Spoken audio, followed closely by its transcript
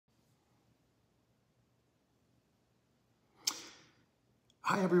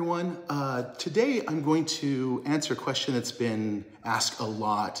Hi everyone. Today I'm going to answer a question that's been asked a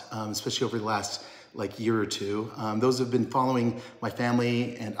lot, especially over the last year or two. Those who have been following my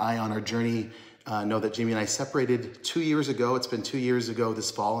family and I on our journey know that Jamie and I separated 2 years ago. It's been 2 years ago this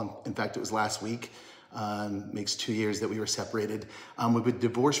fall. In fact, it was last week. Makes 2 years that we were separated. We've been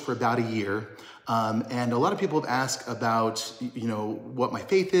divorced for about a year. And a lot of people have asked about, what my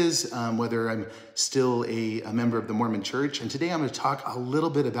faith is, whether I'm still a member of the Mormon church. And today I'm going to talk a little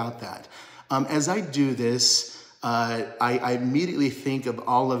bit about that. As I do this, I immediately think of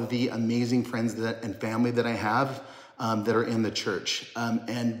all of the amazing friends and family that I have that are in the church,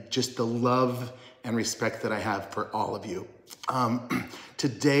 and just the love and respect that I have for all of you.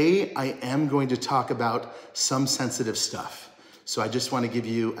 Today, I am going to talk about some sensitive stuff. So I just want to give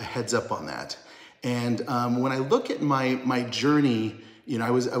you a heads up on that. And when I look at my journey, I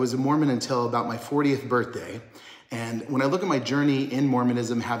was a Mormon until about my 40th birthday. And when I look at my journey in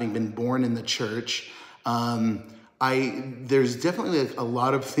Mormonism, having been born in the church, there's definitely a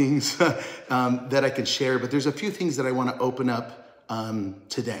lot of things that I could share, but there's a few things that I want to open up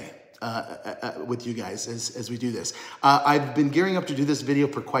today. With you guys as we do this. I've been gearing up to do this video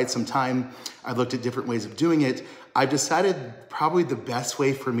for quite some time. I've looked at different ways of doing it. I've decided probably the best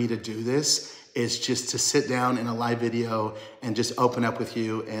way for me to do this is just to sit down in a live video and just open up with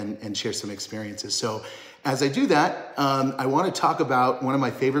you and share some experiences. So as I do that, I want to talk about one of my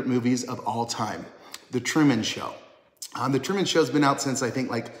favorite movies of all time, The Truman Show. The Truman Show's been out since I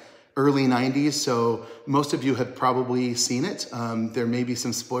think early 90s, so most of you have probably seen it. There may be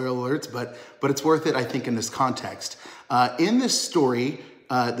some spoiler alerts, but it's worth it, I think, in this context. In this story,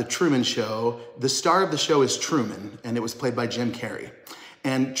 The Truman Show, the star of the show is Truman, and it was played by Jim Carrey.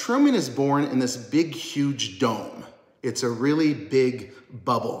 And Truman is born in this big, huge dome. It's a really big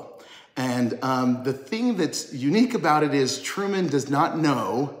bubble. And the thing that's unique about it is Truman does not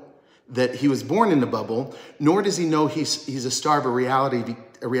know that he was born in the bubble, nor does he know he's a star of a reality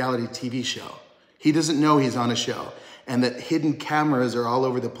TV show. He doesn't know he's on a show, and that hidden cameras are all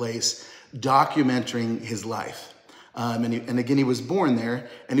over the place documenting his life. And again, he was born there,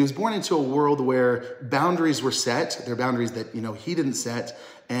 and he was born into a world where boundaries were set. They're boundaries that he didn't set,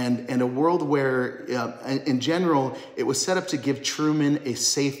 and a world where, in general, it was set up to give Truman a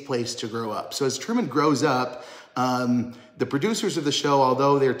safe place to grow up. So as Truman grows up, the producers of the show,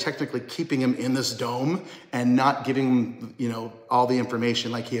 although they're technically keeping him in this dome and not giving him, all the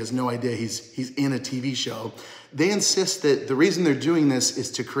information, like he has no idea he's in a TV show, they insist that the reason they're doing this is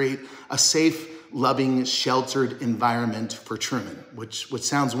to create a safe, loving, sheltered environment for Truman, which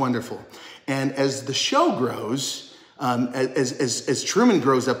sounds wonderful. And as the show grows, as Truman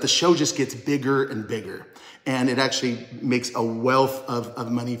grows up, the show just gets bigger and bigger. And it actually makes a wealth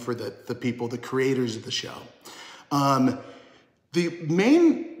of money for the people, the creators of the show. The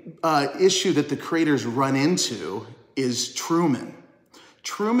main issue that the creators run into is Truman.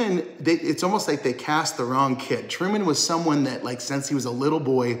 Truman, it's almost like they cast the wrong kid. Truman was someone that, since he was a little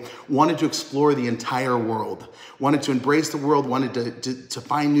boy, wanted to explore the entire world, wanted to embrace the world, wanted to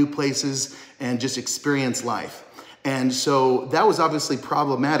find new places and just experience life. And so that was obviously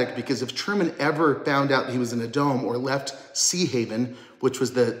problematic, because if Truman ever found out he was in a dome or left Sea Haven, which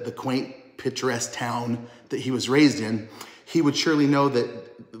was the quaint, picturesque town that he was raised in, he would surely know that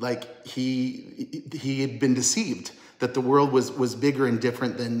he had been deceived, that the world was bigger and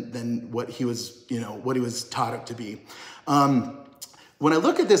different than what he was, what he was taught it to be. When I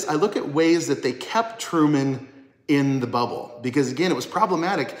look at this, I look at ways that they kept Truman in the bubble, because again, it was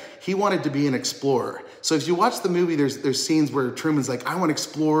problematic. He wanted to be an explorer. So if you watch the movie, there's scenes where Truman's like, I want to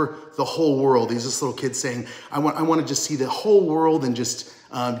explore the whole world. He's this little kid saying, I want to just see the whole world and just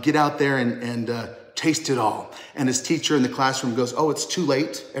get out there and taste it all. And his teacher in the classroom goes, oh, it's too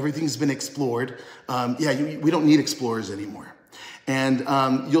late. Everything's been explored. We don't need explorers anymore. And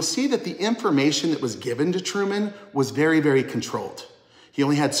you'll see that the information that was given to Truman was very, very controlled. He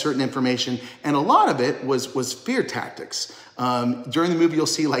only had certain information, and a lot of it was fear tactics. During the movie, you'll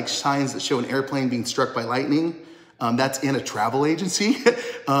see signs that show an airplane being struck by lightning. That's in a travel agency.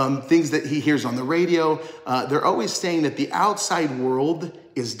 Things that he hears on the radio. They're always saying that the outside world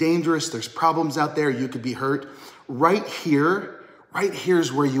is dangerous. There's problems out there. You could be hurt. Right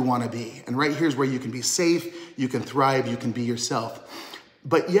here's where you want to be. And right here's where you can be safe. You can thrive. You can be yourself.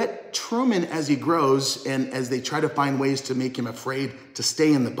 But yet Truman, as he grows and as they try to find ways to make him afraid to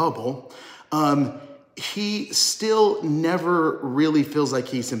stay in the bubble, he still never really feels like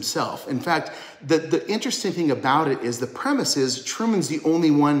he's himself. In fact, the interesting thing about it is the premise is Truman's the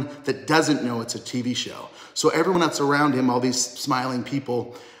only one that doesn't know it's a TV show. So everyone that's around him, all these smiling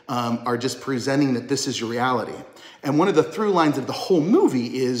people, are just presenting that this is your reality. And one of the through lines of the whole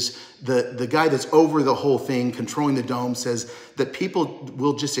movie is the guy that's over the whole thing, controlling the dome, says that people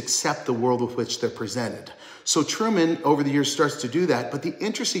will just accept the world with which they're presented. So Truman, over the years, starts to do that. But the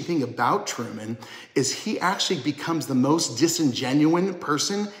interesting thing about Truman is he actually becomes the most disingenuous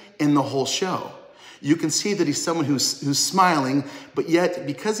person in the whole show. You can see that he's someone who's smiling, but yet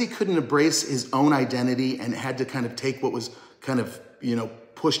because he couldn't embrace his own identity and had to kind of take what was kind of,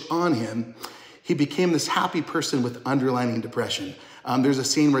 pushed on him, he became this happy person with underlying depression. There's a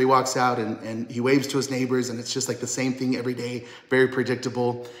scene where he walks out and he waves to his neighbors, and it's just like the same thing every day, very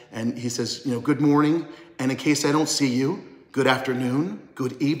predictable. And he says, good morning, and in case I don't see you, good afternoon,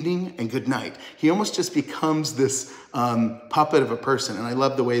 good evening, and good night. He almost just becomes this puppet of a person, and I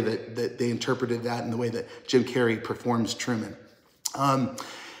love the way that they interpreted that and the way that Jim Carrey performs Truman.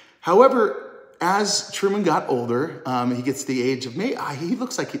 However, as Truman got older, he gets to the age of, he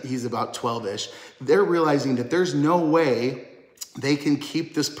looks like he's about 12-ish. They're realizing that there's no way they can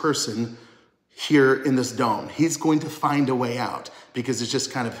keep this person here in this dome. He's going to find a way out because it's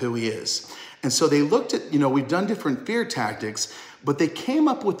just kind of who he is. And so they looked at, we've done different fear tactics, but they came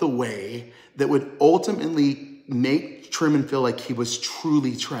up with a way that would ultimately make Truman feel like he was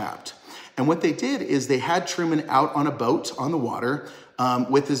truly trapped. And what they did is they had Truman out on a boat on the water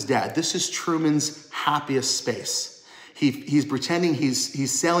with his dad. This is Truman's happiest space. He's pretending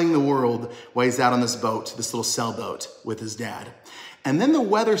he's sailing the world while he's out on this boat, this little sailboat with his dad. And then the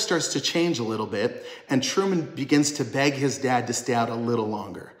weather starts to change a little bit, and Truman begins to beg his dad to stay out a little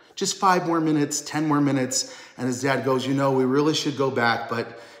longer. Just 5 more minutes, 10 more minutes. And his dad goes, we really should go back,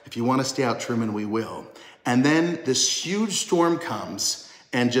 but if you want to stay out, Truman, we will. And then this huge storm comes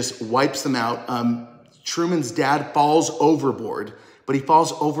and just wipes them out. Truman's dad falls overboard, but he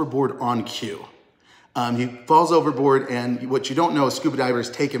falls overboard on cue. He falls overboard, and what you don't know is scuba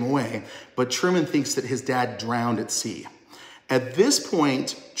divers take him away, but Truman thinks that his dad drowned at sea. At this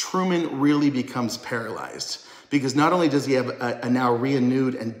point, Truman really becomes paralyzed because not only does he have a now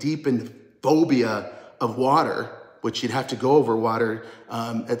renewed and deepened phobia of water, which he'd have to go over water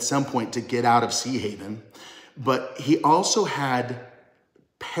at some point to get out of Sea Haven, but he also had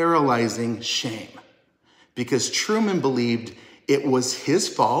paralyzing shame because Truman believed it was his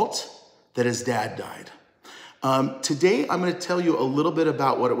fault that his dad died. Today, I'm going to tell you a little bit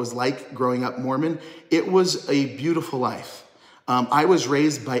about what it was like growing up Mormon. It was a beautiful life. I was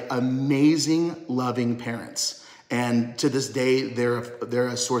raised by amazing, loving parents. And to this day, they're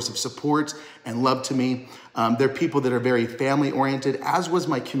a source of support and love to me. They're people that are very family-oriented, as was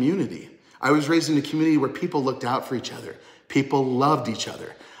my community. I was raised in a community where people looked out for each other. People loved each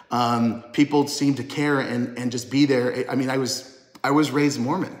other. People seemed to care and just be there. I mean, I was raised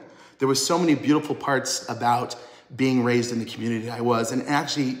Mormon. There was so many beautiful parts about being raised in the community I was. And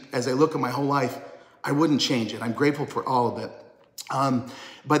actually, as I look at my whole life, I wouldn't change it. I'm grateful for all of it.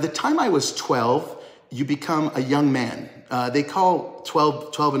 By the time I was 12, you become a young man. They call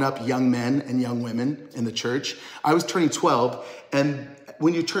 12 and up young men and young women in the church. I was turning 12, and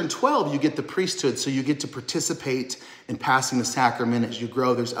when you turn 12, you get the priesthood, so you get to participate in passing the sacrament as you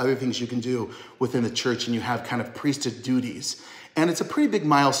grow. There's other things you can do within the church, and you have kind of priesthood duties. And it's a pretty big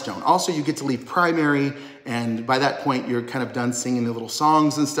milestone. Also, you get to leave primary, and by that point, you're kind of done singing the little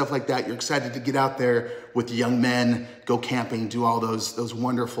songs and stuff like that. You're excited to get out there with the young men, go camping, do all those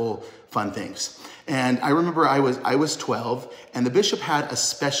wonderful, fun things. And I remember I was 12, and the bishop had a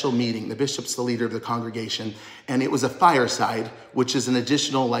special meeting. The bishop's the leader of the congregation, and it was a fireside, which is an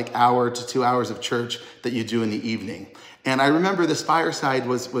additional hour to 2 hours of church that you do in the evening. And I remember this fireside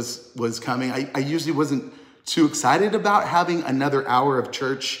was coming. I usually wasn't too excited about having another hour of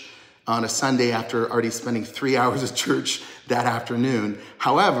church on a Sunday after already spending 3 hours of church that afternoon.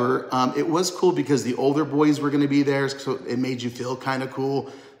 However, it was cool because the older boys were going to be there, so it made you feel kind of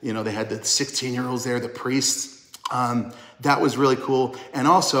cool. They had the 16-year-olds there, the priests. That was really cool. And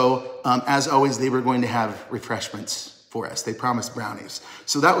also, as always, they were going to have refreshments for us. They promised brownies.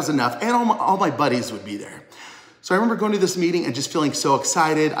 So that was enough. And all my buddies would be there. So I remember going to this meeting and just feeling so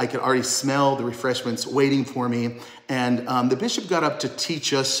excited. I could already smell the refreshments waiting for me. And the bishop got up to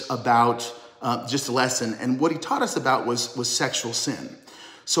teach us about just a lesson. And what he taught us about was sexual sin.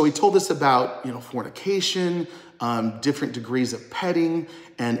 So he told us about, fornication, different degrees of petting,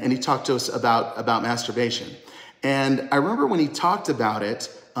 and he talked to us about masturbation. And I remember when he talked about it,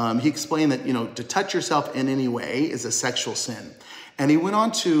 he explained that, to touch yourself in any way is a sexual sin. And he went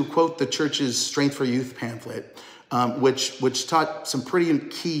on to quote the church's Strength for Youth pamphlet, which taught some pretty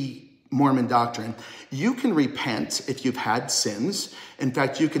key Mormon doctrine. You can repent if you've had sins. In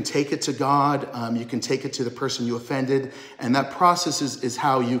fact, you can take it to God. You can take it to the person you offended. And that process is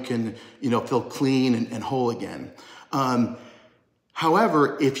how you can, feel clean and whole again.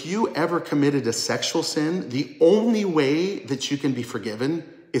 However, if you ever committed a sexual sin, the only way that you can be forgiven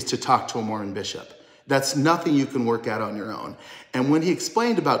is to talk to a Mormon bishop. That's nothing you can work out on your own. And when he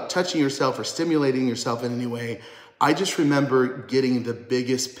explained about touching yourself or stimulating yourself in any way, I just remember getting the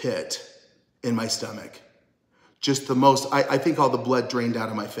biggest pit in my stomach. Just the most, I think all the blood drained out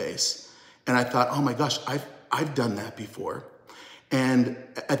of my face. And I thought, oh my gosh, I've done that before. And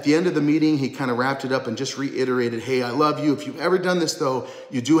at the end of the meeting, he kind of wrapped it up and just reiterated, hey, I love you. If you've ever done this though,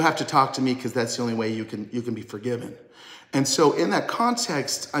 you do have to talk to me because that's the only way you can be forgiven. And so in that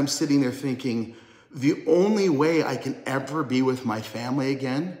context, I'm sitting there thinking, the only way I can ever be with my family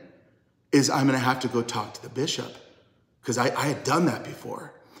again is I'm going to have to go talk to the bishop, because I had done that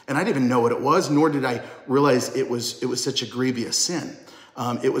before. And I didn't even know what it was, nor did I realize it was such a grievous sin.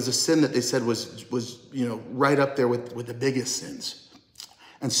 It was a sin that they said was right up there with the biggest sins.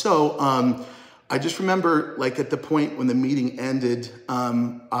 And so I just remember, like, at the point when the meeting ended,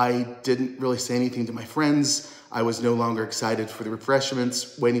 I didn't really say anything to my friends. I was no longer excited for the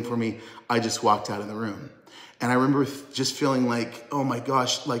refreshments waiting for me. I just walked out of the room. And I remember just feeling like, oh my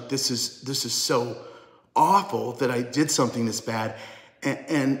gosh, like this is so awful that I did something this bad,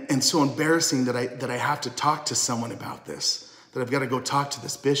 and so embarrassing that I have to talk to someone about this, that I've got to go talk to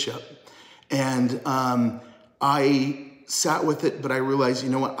this bishop. And I sat with it, but I realized,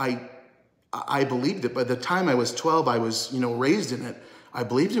 what, I believed it. By the time I was 12, I was, raised in it. I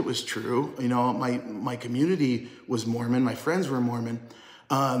believed it was true. My community was Mormon. My friends were Mormon.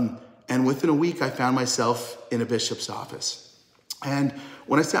 And within a week, I found myself in a bishop's office. And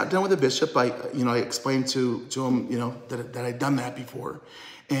when I sat down with the bishop, I explained to him, that I'd done that before.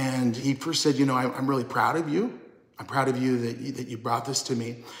 And he first said, I'm really proud of you. I'm proud of you that you brought this to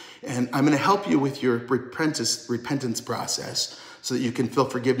me. And I'm going to help you with your repentance process so that you can feel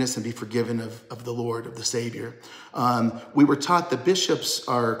forgiveness and be forgiven of the Lord, of the Savior. We were taught that bishops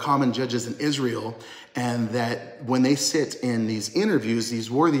are common judges in Israel, and that when they sit in these interviews, these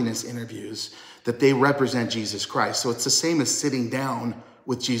worthiness interviews, that they represent Jesus Christ. So it's the same as sitting down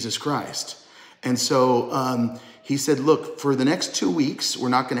with Jesus Christ. And so he said, look, for the next 2 weeks, we're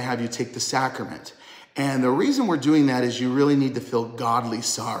not going to have you take the sacrament. And the reason we're doing that is you really need to feel godly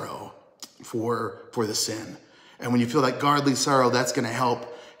sorrow for the sin. And when you feel that godly sorrow, that's going to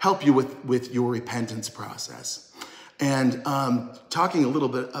help you with your repentance process. And talking a little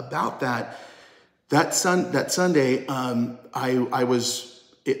bit about that Sunday, I was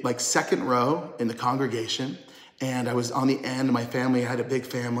like second row in the congregation, and I was on the end. My family, I had a big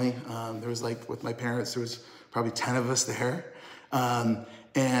family. There was, like, with my parents, there was probably 10 of us there.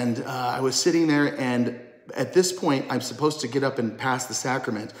 And I was sitting there, and at this point, I'm supposed to get up and pass the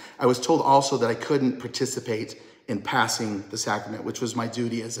sacrament. I was told also that I couldn't participate in passing the sacrament, which was my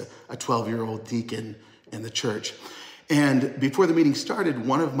duty as a 12-year-old deacon in the church. And before the meeting started,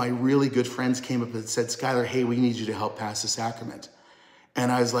 one of my really good friends came up and said, Skylar, hey, we need you to help pass the sacrament.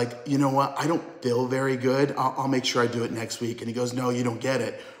 And I was like, you know what? I don't feel very good. I'll make sure I do it next week. And he goes, no, you don't get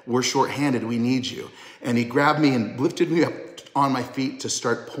it. We're shorthanded. We need you. And he grabbed me and lifted me up on my feet to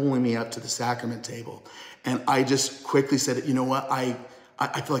start pulling me up to the sacrament table. And I just quickly said, you know what? I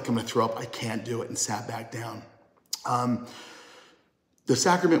feel like I'm going to throw up. I can't do it, and sat back down. The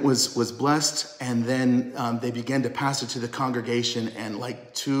sacrament was blessed, and then they began to pass it to the congregation. And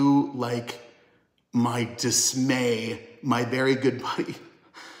to my dismay, my very good buddy,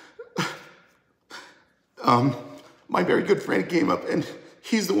 my very good friend came up, and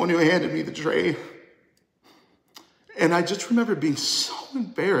he's the one who handed me the tray. And I just remember being so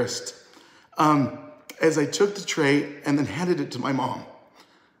embarrassed as I took the tray and then handed it to my mom.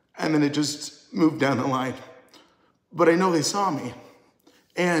 And then it just moved down the line. But I know they saw me.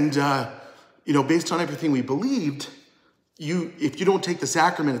 And, based on everything we believed, if you don't take the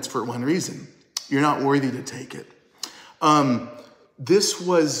sacrament, it's for one reason. You're not worthy to take it. This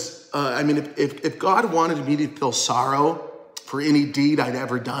was, if God wanted me to feel sorrow for any deed I'd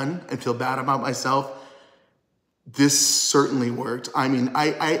ever done and feel bad about myself, this certainly worked. I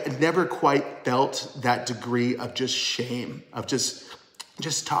never quite felt that degree of just shame, of just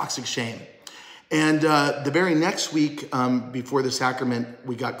toxic shame. And the very next week, before the sacrament,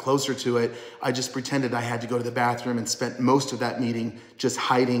 we got closer to it, I just pretended I had to go to the bathroom and spent most of that meeting just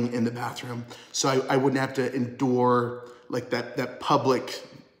hiding in the bathroom, so I wouldn't have to endure that public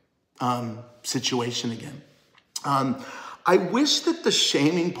situation again. I wish that the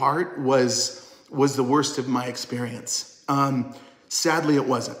shaming part was the worst of my experience. Sadly, it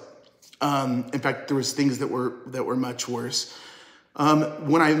wasn't. In fact, there was things that were much worse.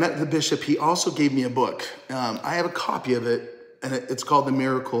 When I met the bishop, he also gave me a book. I have a copy of it, and it's called The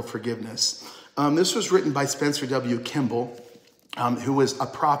Miracle of Forgiveness. This was written by Spencer W. Kimball, who was a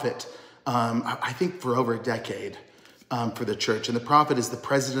prophet, I think for over a decade for the church. And the prophet is the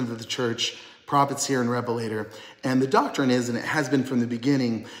president of the church, prophet, seer, and revelator. And the doctrine is, and it has been from the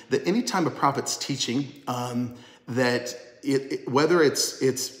beginning, that anytime a prophet's teaching, that whether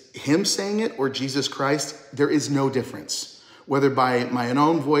it's him saying it or Jesus Christ, there is no difference. Whether by my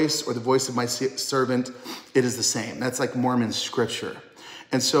own voice or the voice of my servant, it is the same. That's like Mormon scripture.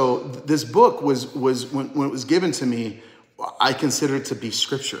 And so this book was when it was given to me, I considered it to be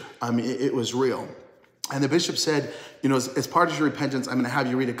scripture. I mean, it was real. And the bishop said, as part of your repentance, I'm going to have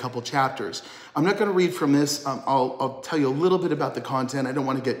you read a couple chapters. I'm not going to read from this. I'll tell you a little bit about the content. I don't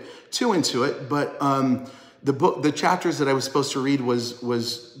want to get too into it, but the chapters that I was supposed to read was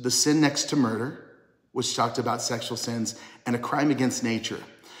the sin next to murder, which talked about sexual sins, and a crime against nature.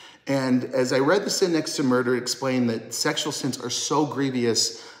 And as I read the sin next to murder, it explained that sexual sins are so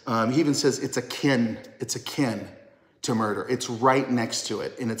grievous. He even says it's akin to murder. It's right next to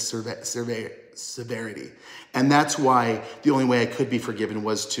it in its severity. And that's why the only way I could be forgiven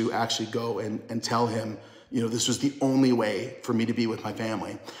was to actually go and tell him, this was the only way for me to be with my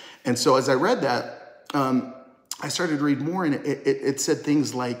family. And so as I read that, I started to read more, and it said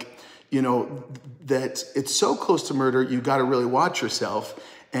things like, that it's so close to murder, you got to really watch yourself,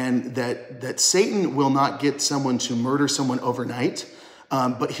 and that Satan will not get someone to murder someone overnight,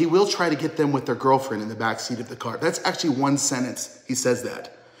 but he will try to get them with their girlfriend in the backseat of the car. That's actually one sentence. He says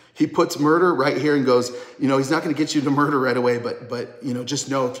that. He puts murder right here and goes, he's not going to get you to murder right away, but just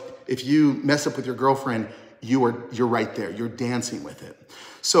know if you mess up with your girlfriend, you're right there. You're dancing with it.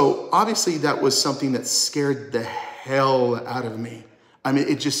 So obviously that was something that scared the hell out of me. I mean,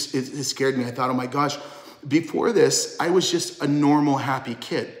 it scared me. I thought, oh my gosh, before this, I was just a normal, happy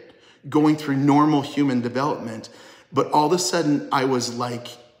kid going through normal human development. But all of a sudden, I was like,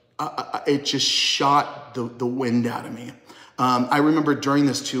 it just shot the wind out of me. I remember during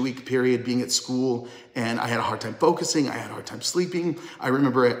this 2-week period being at school, and I had a hard time focusing. I had a hard time sleeping. I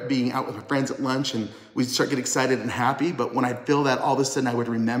remember being out with my friends at lunch, and we'd start getting excited and happy. But when I'd feel that, all of a sudden I would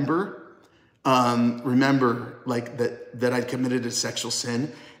remember like that I'd committed a sexual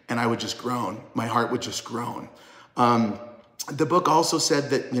sin, and I would just groan. My heart would just groan. The book also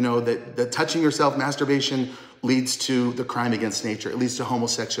said that, that touching yourself, masturbation, leads to the crime against nature. It leads to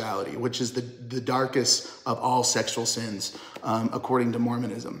homosexuality, which is the darkest of all sexual sins, according to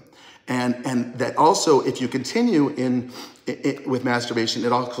Mormonism. And that also, if you continue with masturbation,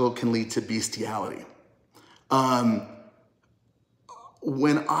 it also can lead to bestiality.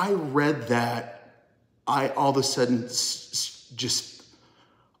 When I read that, I all of a sudden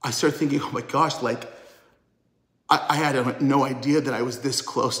I started thinking, oh my gosh, like I had no idea that I was this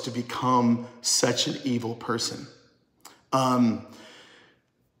close to become such an evil person.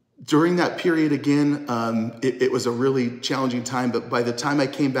 During that period again, it was a really challenging time, but by the time I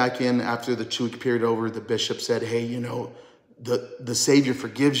came back in after the 2-week period over, the bishop said, hey, the Savior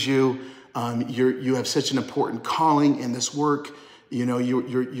forgives you. You have such an important calling in this work.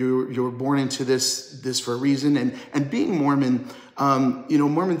 You were born into this for a reason. And being Mormon,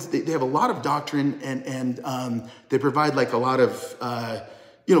 Mormons, they have a lot of doctrine, and they provide like a lot of,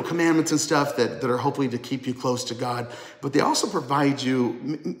 commandments and stuff that are hopefully to keep you close to God. But they also provide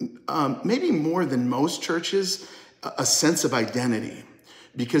you, maybe more than most churches, a sense of identity.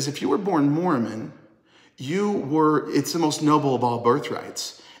 Because if you were born Mormon, it's the most noble of all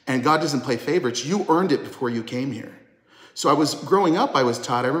birthrights. And God doesn't play favorites. You earned it before you came here. So growing up, I was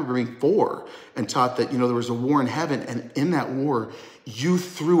taught, I remember being 4 and taught that, there was a war in heaven. And in that war, you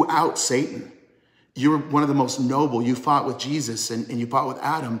threw out Satan. You were one of the most noble. You fought with Jesus and you fought with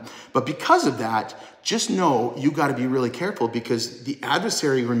Adam. But because of that, just know you got to be really careful, because the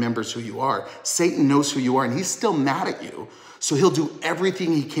adversary remembers who you are. Satan knows who you are, and he's still mad at you. So he'll do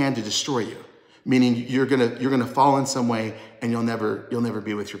everything he can to destroy you. Meaning you're gonna fall in some way, and you'll never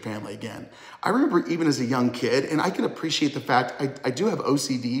be with your family again. I remember even as a young kid, and I can appreciate the fact I do have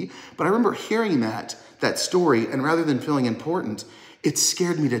OCD, but I remember hearing that story, and rather than feeling important, it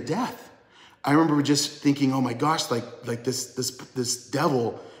scared me to death. I remember just thinking, oh my gosh, like this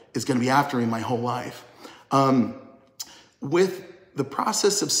devil is gonna be after me my whole life. With the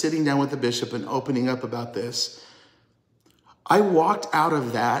process of sitting down with the bishop and opening up about this, I walked out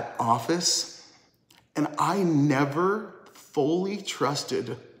of that office, and I never fully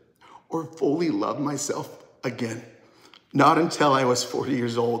trusted or fully loved myself again. Not until I was 40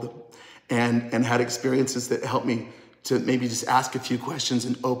 years old and had experiences that helped me to maybe just ask a few questions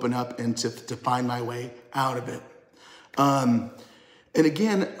and open up and to find my way out of it. And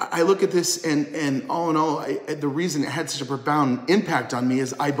again, I look at this and all in all, the reason it had such a profound impact on me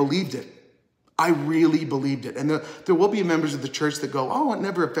is I believed it. I really believed it. And there will be members of the church that go, oh, it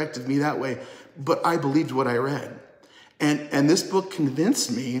never affected me that way. But I believed what I read. And this book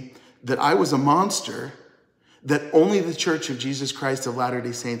convinced me that I was a monster that only the Church of Jesus Christ of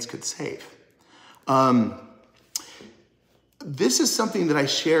Latter-day Saints could save. This is something that I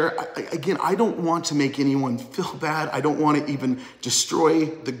share. Again, I don't want to make anyone feel bad. I don't want to even destroy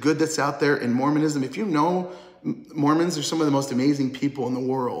the good that's out there in Mormonism. If you know, Mormons are some of the most amazing people in the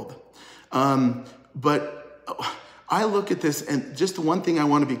world. But I look at this, and just the one thing I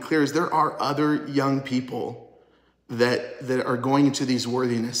want to be clear is there are other young people that are going into these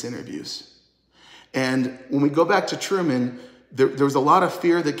worthiness interviews. And when we go back to Truman, there was a lot of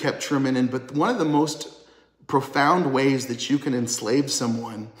fear that kept Truman in, but one of the most profound ways that you can enslave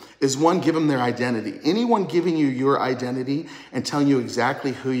someone is, one, give them their identity. Anyone giving you your identity and telling you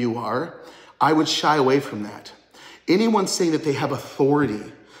exactly who you are, I would shy away from that. Anyone saying that they have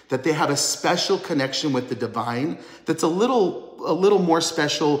authority, that they have a special connection with the divine, that's a little more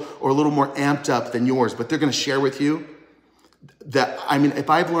special or a little more amped up than yours, but they're going to share with you that, I mean, if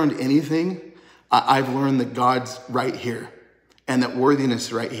I've learned anything, I've learned that God's right here and that worthiness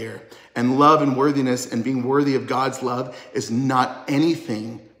is right here. And love and worthiness and being worthy of God's love is not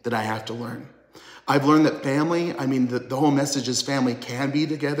anything that I have to learn. I've learned that family, I mean, the whole message is family can be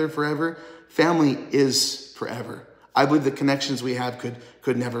together forever. Family is forever. I believe the connections we have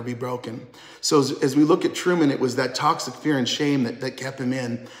could never be broken. So as we look at Truman, it was that toxic fear and shame that kept him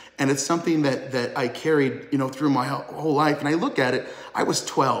in. And it's something that I carried, through my whole life. And I look at it, I was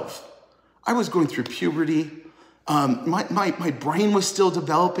 12. I was going through puberty. My brain was still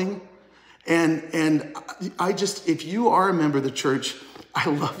developing. And I just, if you are a member of the church, I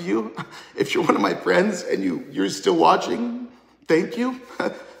love you. If you're one of my friends and you're still watching, thank you.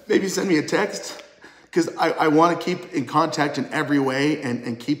 Maybe send me a text, because I want to keep in contact in every way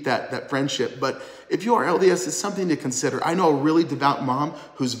and keep that friendship. But if you are LDS, it's something to consider. I know a really devout mom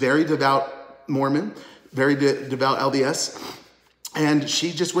who's very devout Mormon, very devout LDS. And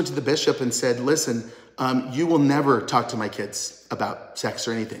she just went to the bishop and said, listen, you will never talk to my kids about sex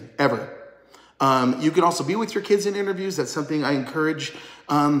or anything, ever. You can also be with your kids in interviews. That's something I encourage.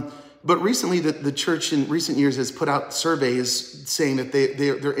 But recently, the church in recent years has put out surveys saying that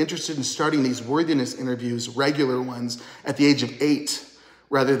they're interested in starting these worthiness interviews, regular ones, at the age of 8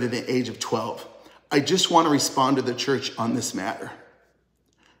 rather than the age of 12. I just want to respond to the church on this matter.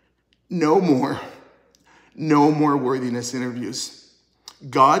 No more worthiness interviews.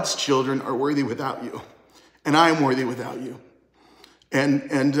 God's children are worthy without you, and I am worthy without you.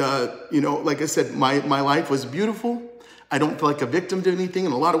 And like I said, my life was beautiful. I don't feel like a victim to anything.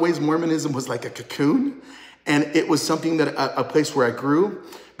 In a lot of ways, Mormonism was like a cocoon, and it was something that a place where I grew,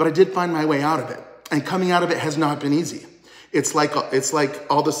 but I did find my way out of it. And coming out of it has not been easy. It's like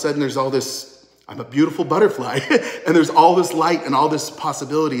all of a sudden there's all this, I'm a beautiful butterfly, and there's all this light and all this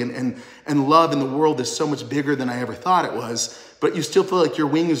possibility, and love in the world is so much bigger than I ever thought it was, but you still feel like your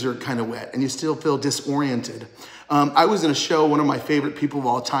wings are kind of wet and you still feel disoriented. I was in a show, one of my favorite people of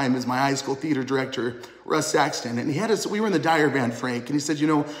all time is my high school theater director, Russ Saxton, and we were in the Dyer Van Frank, and he said,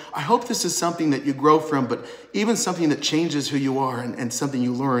 I hope this is something that you grow from, but even something that changes who you are and something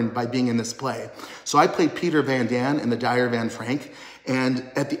you learn by being in this play. So I played Peter Van Dan in the Dyer Van Frank, and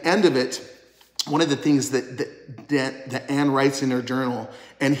at the end of it, one of the things that Anne writes in her journal,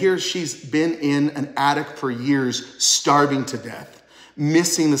 and here she's been in an attic for years, starving to death,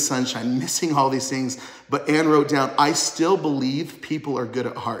 missing the sunshine, missing all these things. But Anne wrote down, I still believe people are good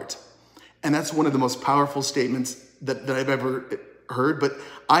at heart. And that's one of the most powerful statements that I've ever heard. But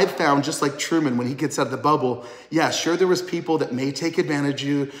I've found, just like Truman, when he gets out of the bubble, yeah, sure, there was people that may take advantage of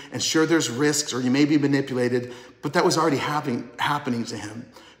you, and sure, there's risks, or you may be manipulated, but that was already happening to him.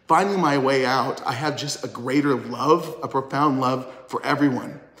 Finding my way out, I have just a greater love, a profound love for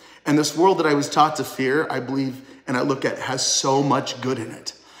everyone. And this world that I was taught to fear, I believe, and I look at, has so much good in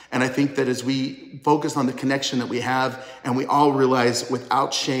it. And I think that as we focus on the connection that we have, and we all realize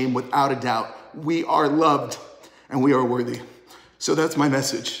without shame, without a doubt, we are loved and we are worthy. So that's my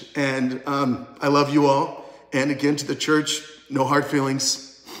message. And I love you all. And again, to the church, no hard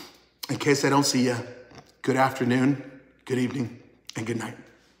feelings. In case I don't see you, good afternoon, good evening, and good night.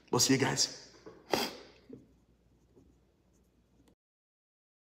 We'll see you guys.